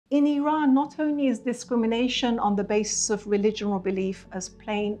In Iran, not only is discrimination on the basis of religion or belief as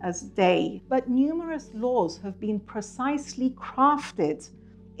plain as day, but numerous laws have been precisely crafted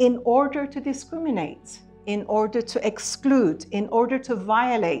in order to discriminate, in order to exclude, in order to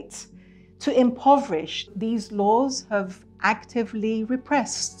violate, to impoverish. These laws have actively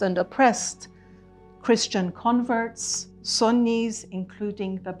repressed and oppressed Christian converts, Sunnis,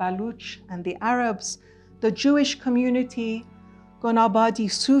 including the Baluch and the Arabs, the Jewish community, Gonabadi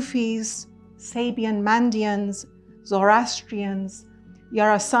Sufis, Sabian Mandians, Zoroastrians,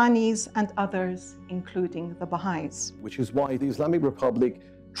 Yarasanis, and others, including the Baha'is. Which is why the Islamic Republic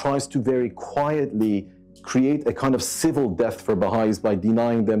tries to very quietly create a kind of civil death for Baha'is by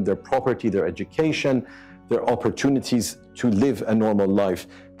denying them their property, their education, their opportunities to live a normal life,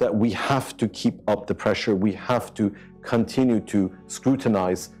 that we have to keep up the pressure. We have to continue to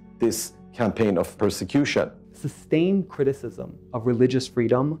scrutinize this campaign of persecution. Sustained criticism of religious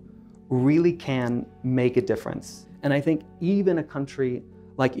freedom really can make a difference. And I think even a country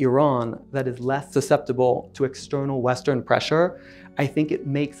like Iran that is less susceptible to external Western pressure, I think it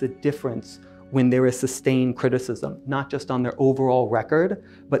makes a difference when there is sustained criticism, not just on their overall record,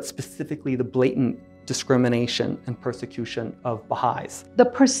 but specifically the blatant discrimination and persecution of Baha'is. The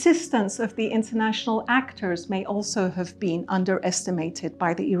persistence of the international actors may also have been underestimated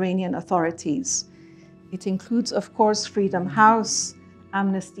by the Iranian authorities. It includes, of course, Freedom House,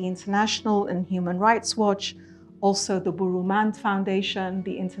 Amnesty International and Human Rights Watch, also the Burumand Foundation,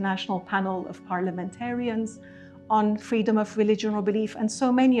 the International Panel of Parliamentarians on Freedom of Religion or Belief, and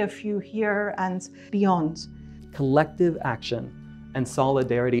so many of you here and beyond. Collective action and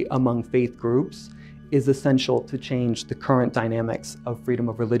solidarity among faith groups is essential to change the current dynamics of freedom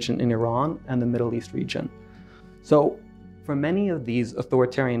of religion in Iran and the Middle East region. So for many of these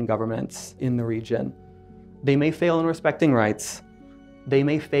authoritarian governments in the region, they may fail in respecting rights, they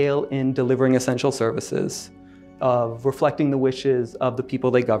may fail in delivering essential services, of reflecting the wishes of the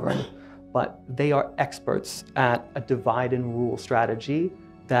people they govern, but they are experts at a divide and rule strategy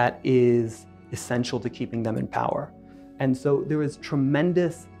that is essential to keeping them in power. And so there is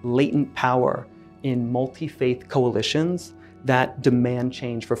tremendous latent power in multi-faith coalitions that demand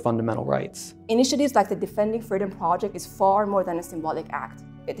change for fundamental rights. Initiatives like the Defending Freedom Project is far more than a symbolic act.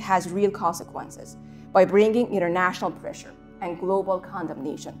 It has real consequences by bringing international pressure and global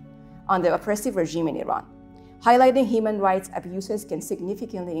condemnation on the oppressive regime in Iran. Highlighting human rights abuses can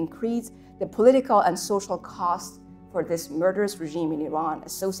significantly increase the political and social costs for this murderous regime in Iran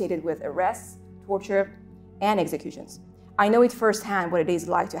associated with arrests, torture, and executions. I know it firsthand what it is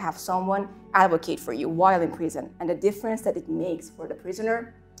like to have someone advocate for you while in prison and the difference that it makes for the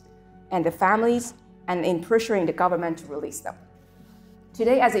prisoner and the families and in pressuring the government to release them.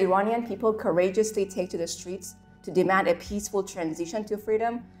 Today, as Iranian people courageously take to the streets to demand a peaceful transition to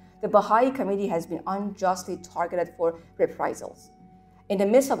freedom, the Baha'i community has been unjustly targeted for reprisals. In the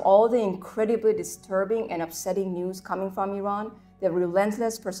midst of all the incredibly disturbing and upsetting news coming from Iran, the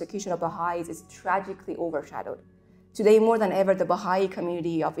relentless persecution of Baha'is is tragically overshadowed. Today, more than ever, the Baha'i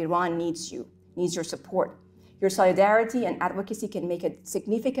community of Iran needs you, needs your support. Your solidarity and advocacy can make a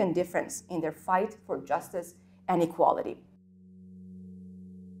significant difference in their fight for justice and equality.